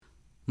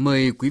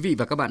Mời quý vị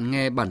và các bạn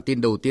nghe bản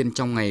tin đầu tiên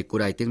trong ngày của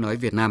Đài Tiếng Nói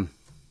Việt Nam.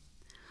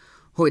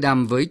 Hội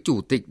đàm với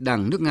Chủ tịch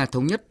Đảng nước Nga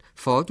Thống nhất,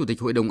 Phó Chủ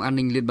tịch Hội đồng An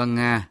ninh Liên bang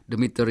Nga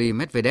Dmitry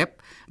Medvedev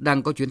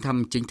đang có chuyến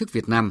thăm chính thức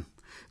Việt Nam.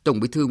 Tổng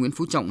Bí thư Nguyễn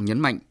Phú Trọng nhấn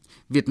mạnh,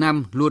 Việt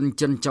Nam luôn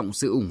trân trọng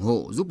sự ủng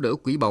hộ giúp đỡ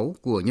quý báu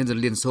của nhân dân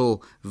Liên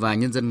Xô và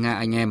nhân dân Nga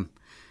anh em.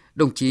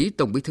 Đồng chí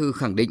Tổng Bí thư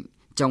khẳng định,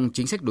 trong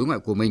chính sách đối ngoại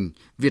của mình,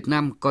 Việt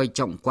Nam coi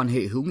trọng quan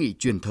hệ hữu nghị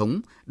truyền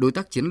thống, đối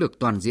tác chiến lược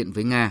toàn diện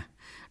với Nga.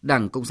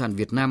 Đảng Cộng sản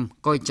Việt Nam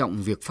coi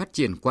trọng việc phát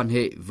triển quan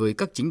hệ với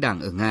các chính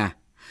đảng ở Nga,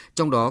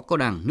 trong đó có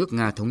Đảng nước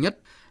Nga Thống nhất,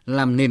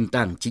 làm nền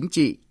tảng chính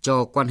trị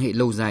cho quan hệ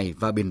lâu dài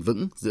và bền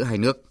vững giữa hai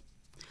nước.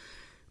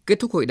 Kết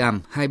thúc hội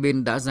đàm, hai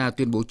bên đã ra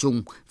tuyên bố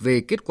chung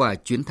về kết quả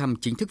chuyến thăm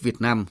chính thức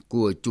Việt Nam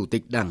của Chủ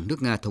tịch Đảng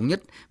nước Nga Thống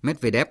nhất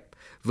Medvedev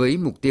với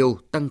mục tiêu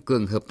tăng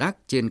cường hợp tác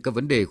trên các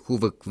vấn đề khu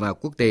vực và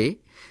quốc tế,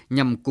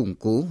 nhằm củng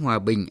cố hòa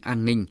bình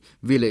an ninh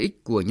vì lợi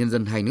ích của nhân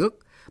dân hai nước,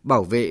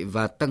 bảo vệ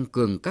và tăng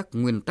cường các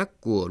nguyên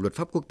tắc của luật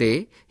pháp quốc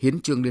tế,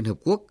 hiến chương Liên Hợp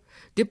Quốc,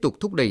 tiếp tục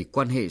thúc đẩy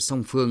quan hệ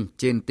song phương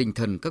trên tinh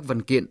thần các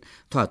văn kiện,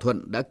 thỏa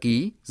thuận đã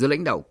ký giữa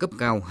lãnh đạo cấp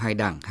cao hai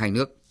đảng, hai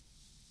nước.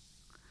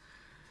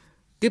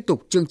 Tiếp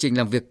tục chương trình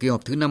làm việc kỳ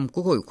họp thứ 5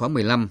 Quốc hội khóa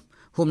 15,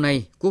 hôm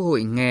nay Quốc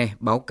hội nghe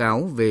báo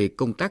cáo về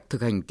công tác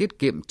thực hành tiết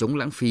kiệm chống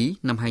lãng phí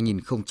năm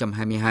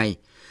 2022,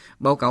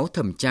 báo cáo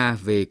thẩm tra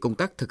về công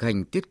tác thực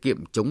hành tiết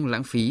kiệm chống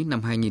lãng phí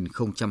năm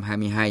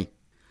 2022.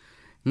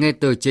 Nghe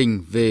tờ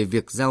trình về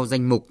việc giao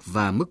danh mục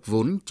và mức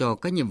vốn cho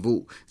các nhiệm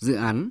vụ, dự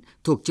án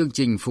thuộc chương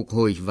trình phục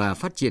hồi và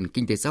phát triển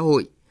kinh tế xã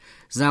hội,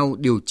 giao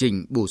điều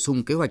chỉnh bổ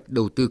sung kế hoạch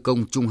đầu tư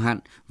công trung hạn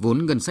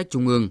vốn ngân sách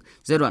trung ương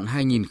giai đoạn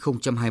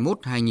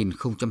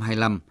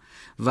 2021-2025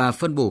 và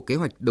phân bổ kế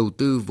hoạch đầu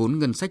tư vốn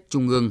ngân sách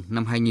trung ương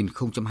năm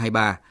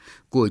 2023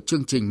 của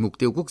chương trình mục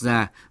tiêu quốc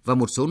gia và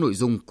một số nội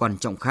dung quan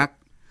trọng khác.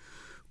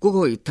 Quốc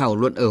hội thảo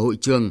luận ở hội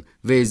trường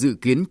về dự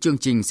kiến chương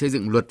trình xây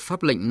dựng luật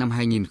pháp lệnh năm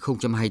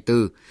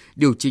 2024,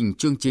 điều chỉnh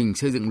chương trình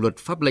xây dựng luật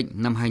pháp lệnh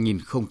năm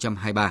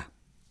 2023.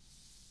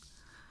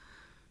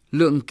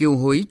 Lượng kiều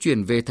hối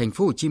chuyển về thành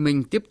phố Hồ Chí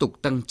Minh tiếp tục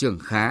tăng trưởng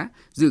khá,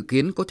 dự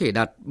kiến có thể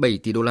đạt 7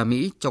 tỷ đô la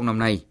Mỹ trong năm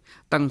nay,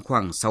 tăng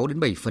khoảng 6 đến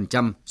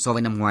 7% so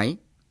với năm ngoái.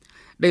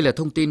 Đây là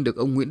thông tin được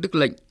ông Nguyễn Đức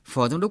Lệnh,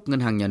 Phó Giám đốc Ngân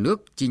hàng Nhà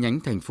nước chi nhánh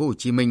thành phố Hồ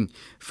Chí Minh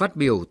phát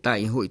biểu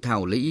tại hội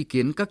thảo lấy ý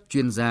kiến các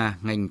chuyên gia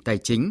ngành tài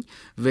chính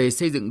về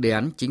xây dựng đề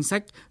án chính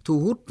sách thu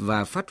hút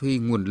và phát huy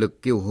nguồn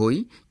lực kiều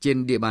hối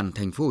trên địa bàn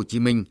thành phố Hồ Chí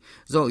Minh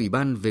do Ủy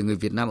ban về người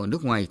Việt Nam ở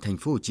nước ngoài thành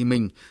phố Hồ Chí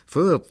Minh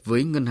phối hợp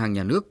với Ngân hàng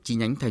Nhà nước chi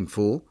nhánh thành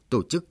phố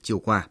tổ chức chiều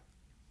qua.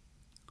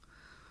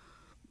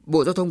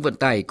 Bộ Giao thông Vận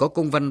tải có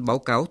công văn báo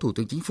cáo Thủ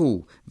tướng Chính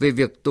phủ về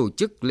việc tổ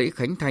chức lễ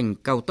khánh thành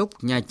cao tốc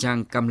Nha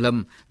Trang - Cam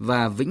Lâm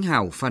và Vĩnh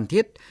Hảo - Phan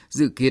Thiết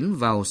dự kiến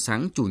vào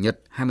sáng Chủ nhật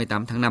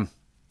 28 tháng 5.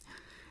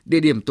 Địa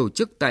điểm tổ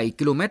chức tại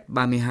km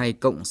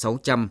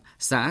 32+600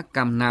 xã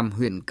Cam Nam,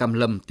 huyện Cam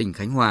Lâm, tỉnh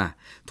Khánh Hòa,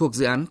 thuộc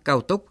dự án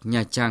cao tốc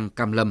Nha Trang -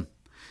 Cam Lâm.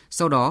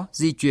 Sau đó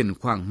di chuyển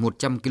khoảng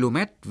 100 km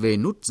về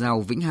nút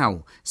giao Vĩnh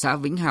Hảo, xã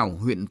Vĩnh Hảo,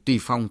 huyện Tuy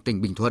Phong,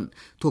 tỉnh Bình Thuận,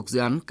 thuộc dự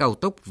án cao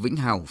tốc Vĩnh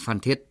Hảo - Phan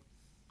Thiết.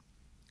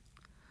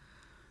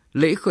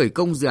 Lễ khởi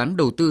công dự án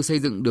đầu tư xây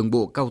dựng đường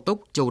bộ cao tốc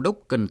Châu Đốc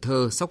 - Cần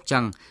Thơ - Sóc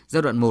Trăng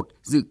giai đoạn 1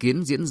 dự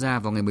kiến diễn ra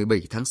vào ngày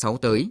 17 tháng 6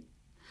 tới.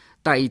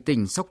 Tại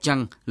tỉnh Sóc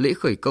Trăng, lễ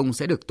khởi công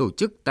sẽ được tổ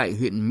chức tại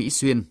huyện Mỹ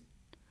Xuyên.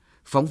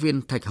 Phóng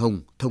viên Thạch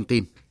Hồng thông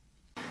tin.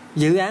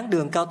 Dự án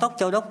đường cao tốc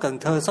Châu Đốc - Cần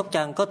Thơ - Sóc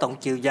Trăng có tổng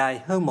chiều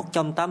dài hơn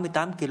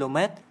 188 km,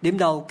 điểm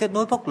đầu kết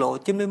nối quốc lộ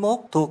 91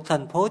 thuộc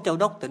thành phố Châu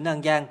Đốc, tỉnh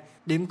An Giang,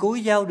 điểm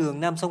cuối giao đường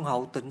Nam Sông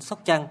Hậu, tỉnh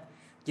Sóc Trăng.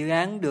 Dự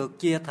án được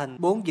chia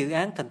thành 4 dự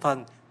án thành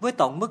phần với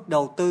tổng mức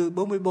đầu tư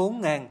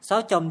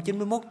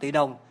 44.691 tỷ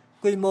đồng,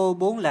 quy mô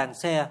 4 làn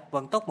xe,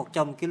 vận tốc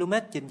 100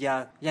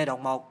 km/h giai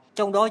đoạn 1.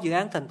 Trong đó dự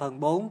án thành phần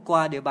 4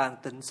 qua địa bàn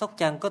tỉnh Sóc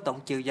Trăng có tổng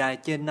chiều dài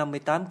trên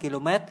 58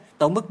 km,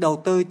 tổng mức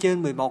đầu tư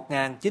trên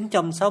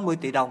 11.960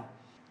 tỷ đồng.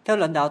 Theo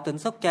lãnh đạo tỉnh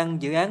Sóc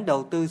Trăng, dự án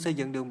đầu tư xây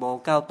dựng đường bộ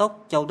cao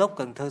tốc Châu Đốc -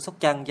 Cần Thơ - Sóc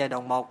Trăng giai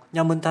đoạn 1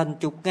 nhằm hình thành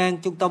trục ngang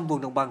trung tâm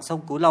vùng đồng bằng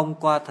sông Cửu Long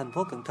qua thành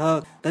phố Cần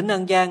Thơ, tỉnh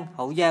An Giang,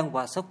 Hậu Giang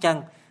và Sóc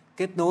Trăng,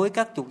 kết nối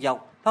các trục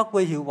dọc, phát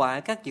huy hiệu quả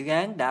các dự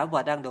án đã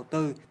và đang đầu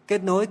tư,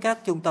 kết nối các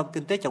trung tâm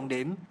kinh tế trọng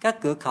điểm,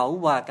 các cửa khẩu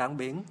và cảng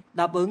biển,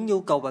 đáp ứng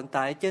nhu cầu vận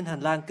tải trên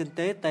hành lang kinh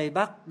tế Tây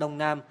Bắc, Đông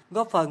Nam,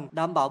 góp phần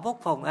đảm bảo quốc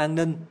phòng an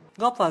ninh,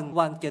 góp phần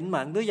hoàn chỉnh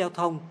mạng lưới giao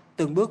thông,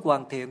 từng bước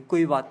hoàn thiện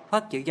quy hoạch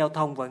phát triển giao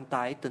thông vận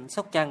tải tỉnh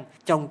Sóc Trăng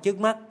trong trước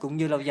mắt cũng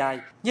như lâu dài,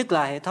 nhất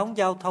là hệ thống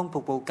giao thông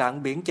phục vụ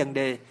cảng biển Trần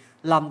Đề,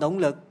 làm động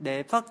lực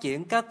để phát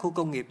triển các khu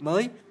công nghiệp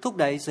mới, thúc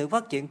đẩy sự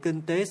phát triển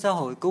kinh tế xã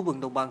hội của vùng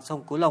đồng bằng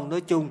sông Cửu Long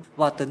nói chung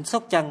và tỉnh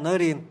Sóc Trăng nói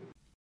riêng.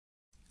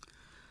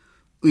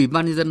 Ủy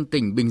ban nhân dân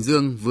tỉnh Bình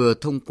Dương vừa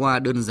thông qua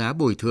đơn giá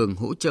bồi thường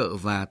hỗ trợ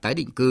và tái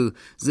định cư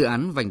dự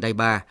án vành đai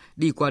 3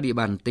 đi qua địa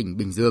bàn tỉnh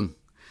Bình Dương.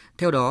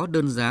 Theo đó,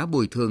 đơn giá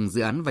bồi thường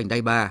dự án vành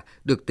đai 3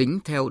 được tính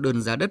theo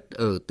đơn giá đất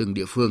ở từng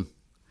địa phương.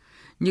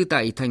 Như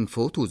tại thành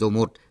phố Thủ Dầu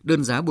Một,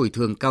 đơn giá bồi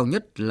thường cao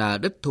nhất là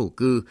đất thổ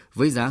cư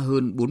với giá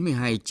hơn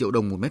 42 triệu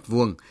đồng một mét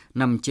vuông,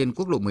 nằm trên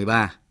quốc lộ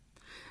 13.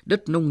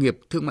 Đất nông nghiệp,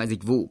 thương mại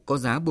dịch vụ có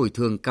giá bồi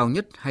thường cao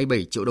nhất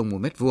 27 triệu đồng một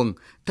mét vuông,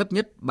 thấp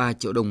nhất 3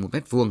 triệu đồng một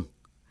mét vuông.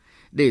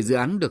 Để dự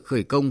án được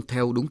khởi công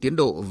theo đúng tiến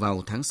độ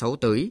vào tháng 6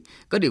 tới,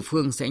 các địa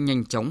phương sẽ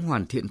nhanh chóng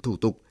hoàn thiện thủ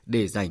tục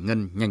để giải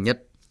ngân nhanh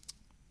nhất.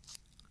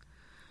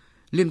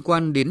 Liên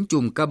quan đến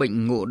chùm ca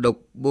bệnh ngộ độc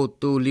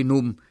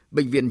botulinum,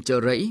 Bệnh viện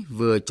Chợ Rẫy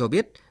vừa cho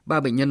biết 3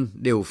 bệnh nhân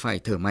đều phải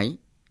thở máy.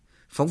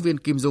 Phóng viên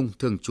Kim Dung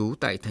thường trú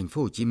tại thành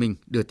phố Hồ Chí Minh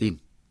đưa tin.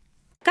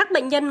 Các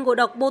bệnh nhân ngộ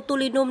độc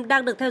botulinum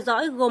đang được theo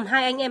dõi gồm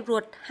 2 anh em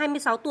ruột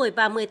 26 tuổi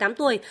và 18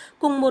 tuổi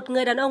cùng một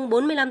người đàn ông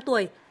 45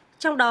 tuổi.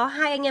 Trong đó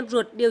 2 anh em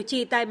ruột điều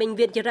trị tại Bệnh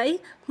viện Chợ Rẫy,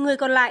 người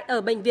còn lại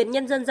ở Bệnh viện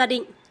Nhân dân Gia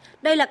Định.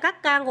 Đây là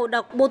các ca ngộ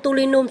độc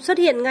botulinum xuất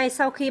hiện ngay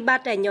sau khi 3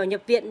 trẻ nhỏ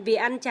nhập viện vì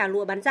ăn chả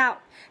lụa bán dạo.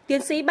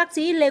 Tiến sĩ bác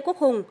sĩ Lê Quốc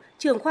Hùng,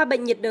 trưởng khoa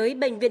bệnh nhiệt đới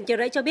Bệnh viện Chợ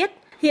Rẫy cho biết,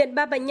 hiện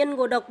 3 bệnh nhân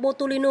ngộ độc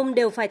botulinum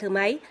đều phải thở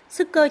máy,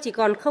 sức cơ chỉ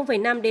còn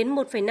 0,5 đến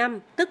 1,5,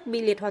 tức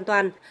bị liệt hoàn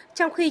toàn.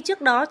 Trong khi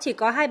trước đó chỉ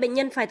có 2 bệnh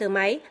nhân phải thở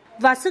máy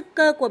và sức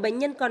cơ của bệnh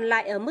nhân còn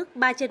lại ở mức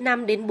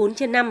 3/5 đến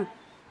 4/5.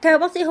 Theo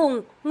bác sĩ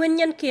Hùng, nguyên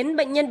nhân khiến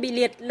bệnh nhân bị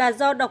liệt là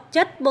do độc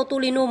chất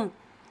botulinum.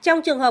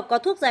 Trong trường hợp có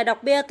thuốc giải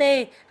độc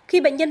BAT,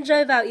 khi bệnh nhân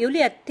rơi vào yếu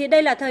liệt thì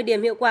đây là thời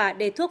điểm hiệu quả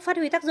để thuốc phát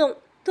huy tác dụng.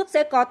 Thuốc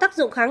sẽ có tác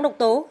dụng kháng độc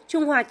tố,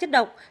 trung hòa chất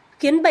độc,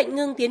 khiến bệnh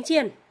ngưng tiến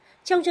triển.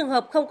 Trong trường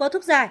hợp không có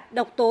thuốc giải,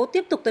 độc tố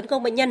tiếp tục tấn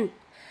công bệnh nhân.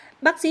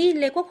 Bác sĩ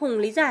Lê Quốc Hùng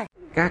lý giải.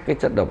 Các cái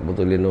chất độc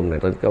botulinum này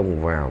tấn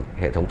công vào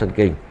hệ thống thần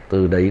kinh,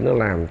 từ đấy nó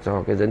làm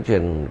cho cái dẫn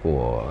truyền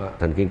của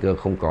thần kinh cơ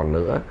không còn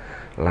nữa,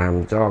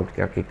 làm cho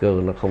các cái cơ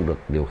nó không được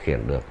điều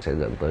khiển được, sẽ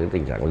dẫn tới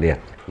tình trạng liệt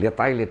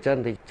tay, liệt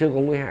chân thì chưa có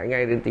nguy hại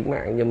ngay đến tính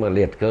mạng, nhưng mà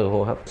liệt cơ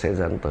hô hấp sẽ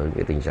dẫn tới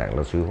cái tình trạng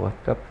là suy hô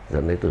hấp cấp,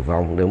 dẫn đến tử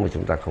vong nếu mà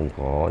chúng ta không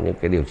có những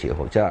cái điều trị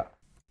hỗ trợ.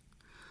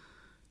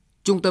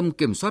 Trung tâm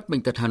Kiểm soát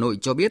Bệnh tật Hà Nội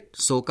cho biết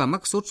số ca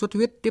mắc sốt xuất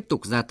huyết tiếp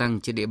tục gia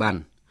tăng trên địa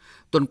bàn.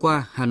 Tuần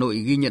qua, Hà Nội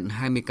ghi nhận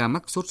 20 ca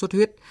mắc sốt xuất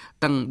huyết,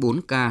 tăng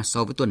 4 ca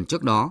so với tuần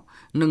trước đó,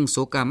 nâng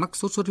số ca mắc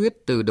sốt xuất huyết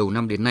từ đầu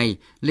năm đến nay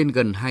lên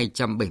gần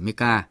 270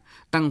 ca,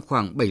 tăng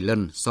khoảng 7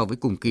 lần so với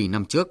cùng kỳ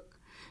năm trước.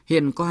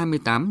 Hiện có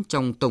 28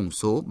 trong tổng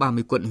số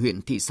 30 quận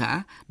huyện thị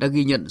xã đã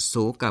ghi nhận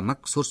số ca mắc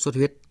sốt xuất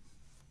huyết.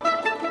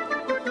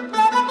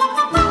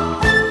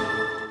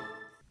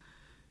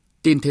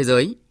 Tin thế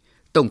giới.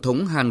 Tổng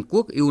thống Hàn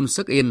Quốc Yoon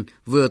suk-yeol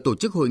vừa tổ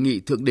chức hội nghị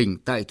thượng đỉnh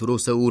tại thủ đô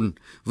Seoul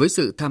với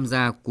sự tham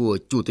gia của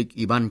Chủ tịch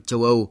Ủy ban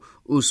châu Âu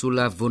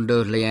Ursula von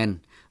der Leyen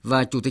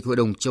và Chủ tịch Hội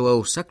đồng châu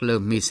Âu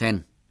Charles Michel.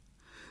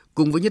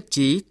 Cùng với nhất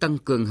trí tăng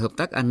cường hợp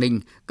tác an ninh,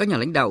 các nhà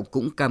lãnh đạo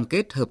cũng cam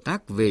kết hợp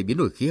tác về biến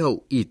đổi khí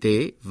hậu, y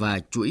tế và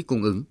chuỗi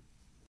cung ứng.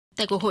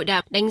 Tại cuộc hội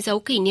đàm đánh dấu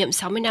kỷ niệm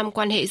 60 năm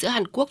quan hệ giữa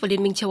Hàn Quốc và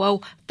Liên minh châu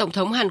Âu, Tổng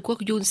thống Hàn Quốc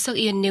Yoon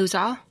suk-yeol nêu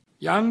rõ.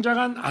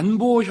 양자간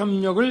안보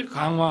협력을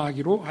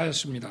강화하기로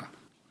하였습니다.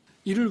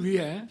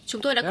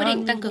 Chúng tôi đã quyết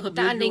định tăng cường hợp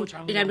tác an ninh.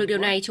 Để làm được điều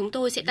này, chúng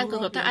tôi sẽ tăng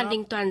cường hợp tác an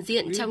ninh toàn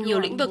diện trong nhiều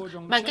lĩnh vực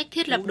bằng cách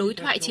thiết lập đối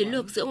thoại chiến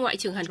lược giữa Ngoại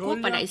trưởng Hàn Quốc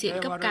và đại diện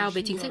cấp cao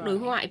về chính sách đối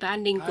ngoại và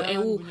an ninh của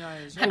EU.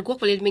 Hàn Quốc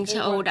và Liên minh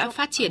châu Âu đã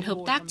phát triển hợp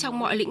tác trong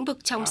mọi lĩnh vực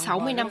trong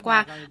 60 năm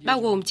qua,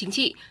 bao gồm chính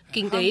trị,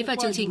 kinh tế và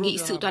chương trình nghị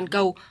sự toàn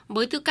cầu,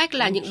 với tư cách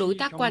là những đối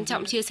tác quan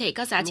trọng chia sẻ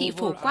các giá trị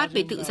phổ quát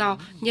về tự do,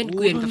 nhân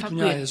quyền và pháp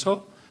quyền.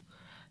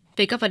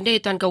 Về các vấn đề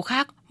toàn cầu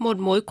khác, một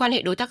mối quan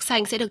hệ đối tác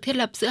xanh sẽ được thiết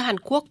lập giữa Hàn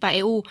Quốc và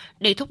EU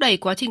để thúc đẩy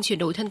quá trình chuyển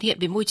đổi thân thiện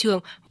về môi trường,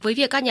 với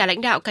việc các nhà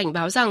lãnh đạo cảnh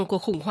báo rằng cuộc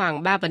khủng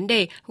hoảng 3 vấn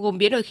đề gồm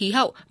biến đổi khí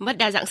hậu, mất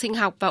đa dạng sinh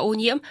học và ô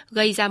nhiễm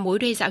gây ra mối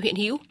đe dọa hiện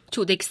hữu.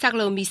 Chủ tịch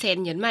Charles Michel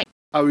nhấn mạnh.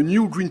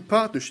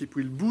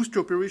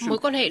 Mối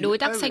quan hệ đối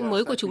tác xanh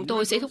mới của chúng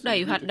tôi sẽ thúc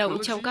đẩy hoạt động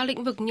trong các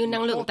lĩnh vực như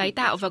năng lượng tái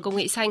tạo và công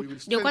nghệ xanh.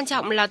 Điều quan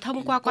trọng là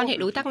thông qua quan hệ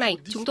đối tác này,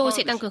 chúng tôi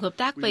sẽ tăng cường hợp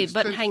tác về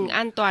vận hành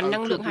an toàn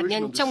năng lượng hạt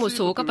nhân trong một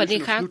số các vấn đề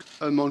khác.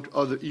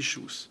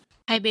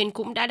 Hai bên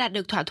cũng đã đạt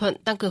được thỏa thuận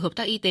tăng cường hợp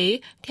tác y tế,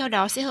 theo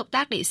đó sẽ hợp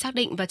tác để xác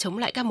định và chống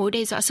lại các mối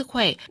đe dọa sức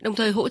khỏe, đồng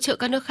thời hỗ trợ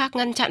các nước khác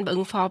ngăn chặn và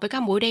ứng phó với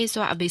các mối đe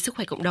dọa về sức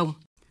khỏe cộng đồng.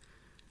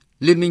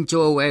 Liên minh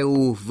châu Âu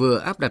EU vừa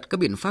áp đặt các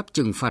biện pháp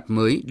trừng phạt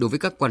mới đối với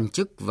các quan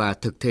chức và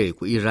thực thể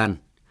của Iran.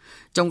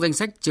 Trong danh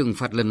sách trừng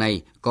phạt lần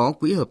này có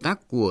Quỹ hợp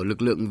tác của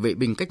lực lượng vệ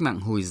binh cách mạng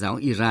Hồi giáo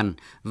Iran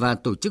và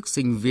tổ chức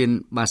sinh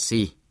viên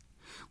Basi.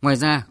 Ngoài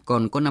ra,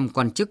 còn có 5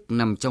 quan chức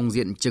nằm trong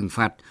diện trừng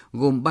phạt,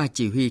 gồm 3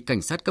 chỉ huy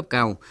cảnh sát cấp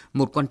cao,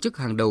 1 quan chức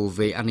hàng đầu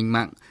về an ninh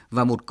mạng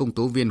và 1 công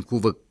tố viên khu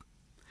vực.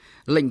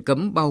 Lệnh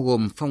cấm bao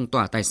gồm phong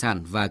tỏa tài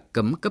sản và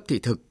cấm cấp thị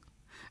thực.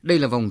 Đây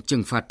là vòng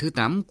trừng phạt thứ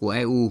 8 của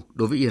EU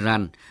đối với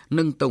Iran,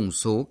 nâng tổng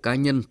số cá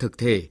nhân thực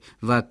thể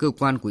và cơ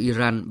quan của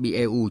Iran bị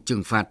EU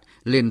trừng phạt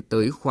lên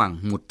tới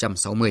khoảng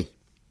 160.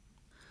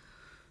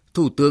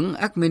 Thủ tướng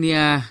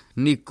Armenia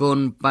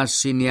Nikol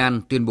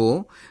Pashinyan tuyên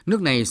bố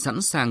nước này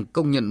sẵn sàng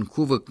công nhận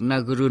khu vực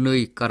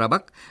Nagorno-Karabakh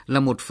là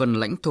một phần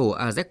lãnh thổ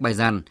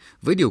Azerbaijan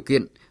với điều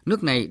kiện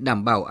nước này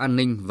đảm bảo an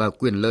ninh và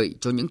quyền lợi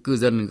cho những cư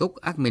dân gốc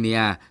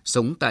Armenia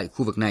sống tại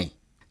khu vực này.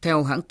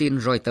 Theo hãng tin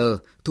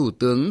Reuters, Thủ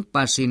tướng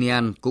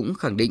Pashinyan cũng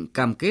khẳng định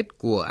cam kết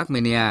của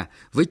Armenia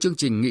với chương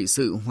trình nghị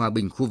sự hòa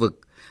bình khu vực,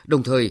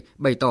 đồng thời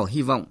bày tỏ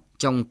hy vọng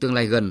trong tương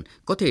lai gần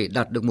có thể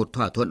đạt được một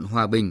thỏa thuận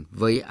hòa bình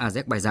với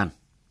Azerbaijan.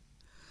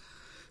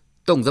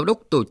 Tổng Giám đốc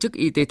Tổ chức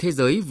Y tế Thế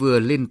giới vừa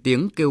lên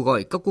tiếng kêu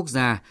gọi các quốc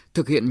gia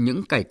thực hiện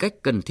những cải cách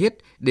cần thiết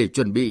để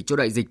chuẩn bị cho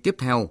đại dịch tiếp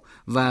theo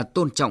và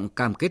tôn trọng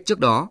cam kết trước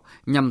đó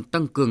nhằm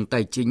tăng cường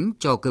tài chính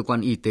cho cơ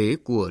quan y tế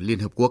của Liên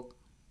Hợp Quốc.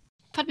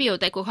 Phát biểu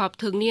tại cuộc họp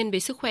thường niên về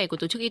sức khỏe của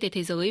Tổ chức Y tế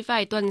Thế giới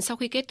vài tuần sau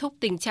khi kết thúc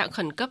tình trạng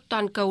khẩn cấp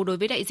toàn cầu đối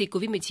với đại dịch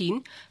COVID-19,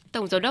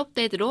 Tổng Giám đốc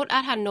Tedros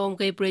Adhanom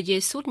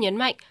Ghebreyesus nhấn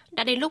mạnh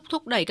đã đến lúc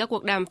thúc đẩy các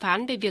cuộc đàm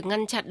phán về việc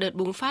ngăn chặn đợt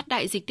bùng phát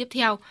đại dịch tiếp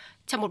theo.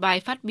 Trong một bài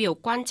phát biểu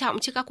quan trọng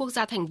trước các quốc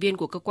gia thành viên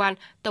của cơ quan,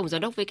 Tổng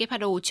Giám đốc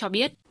WHO cho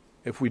biết,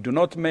 If we do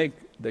not make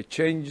the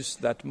changes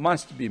that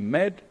must be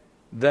made,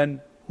 then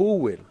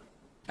who will?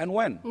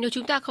 Nếu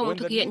chúng ta không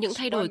thực hiện những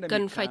thay đổi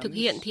cần phải thực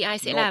hiện thì ai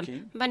sẽ làm?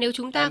 Và nếu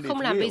chúng ta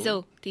không làm bây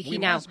giờ thì khi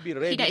nào?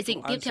 Khi đại dịch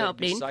tiếp theo ập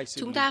đến,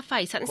 chúng ta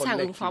phải sẵn sàng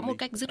ứng phó một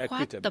cách dứt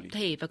khoát, tập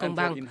thể và công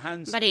bằng.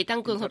 Và để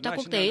tăng cường hợp tác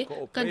quốc tế,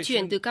 cần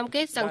chuyển từ cam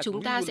kết rằng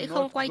chúng ta sẽ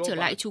không quay trở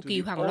lại chu kỳ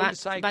hoảng loạn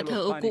và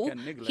thờ ơ cũ,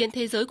 khiến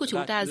thế giới của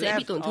chúng ta dễ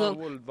bị tổn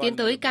thương, tiến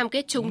tới cam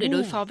kết chung để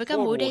đối phó với các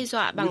mối đe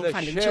dọa bằng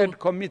phản ứng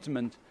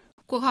chung.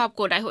 Cuộc họp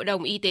của Đại hội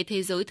đồng Y tế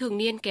Thế giới thường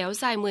niên kéo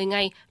dài 10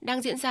 ngày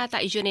đang diễn ra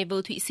tại Geneva,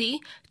 Thụy Sĩ,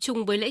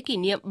 chung với lễ kỷ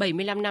niệm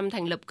 75 năm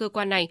thành lập cơ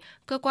quan này.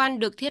 Cơ quan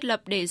được thiết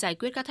lập để giải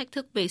quyết các thách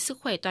thức về sức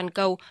khỏe toàn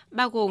cầu,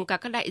 bao gồm cả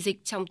các đại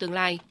dịch trong tương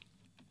lai.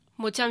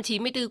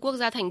 194 quốc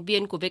gia thành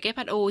viên của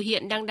WHO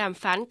hiện đang đàm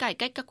phán cải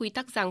cách các quy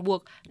tắc ràng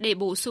buộc để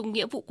bổ sung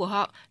nghĩa vụ của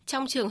họ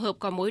trong trường hợp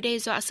có mối đe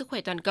dọa sức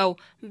khỏe toàn cầu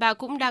và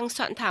cũng đang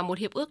soạn thảo một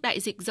hiệp ước đại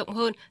dịch rộng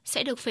hơn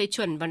sẽ được phê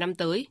chuẩn vào năm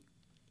tới.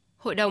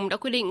 Hội đồng đã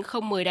quyết định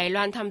không mời Đài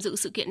Loan tham dự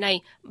sự kiện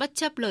này, bất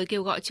chấp lời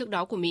kêu gọi trước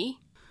đó của Mỹ.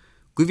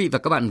 Quý vị và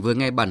các bạn vừa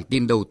nghe bản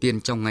tin đầu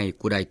tiên trong ngày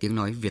của Đài Tiếng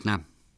Nói Việt Nam.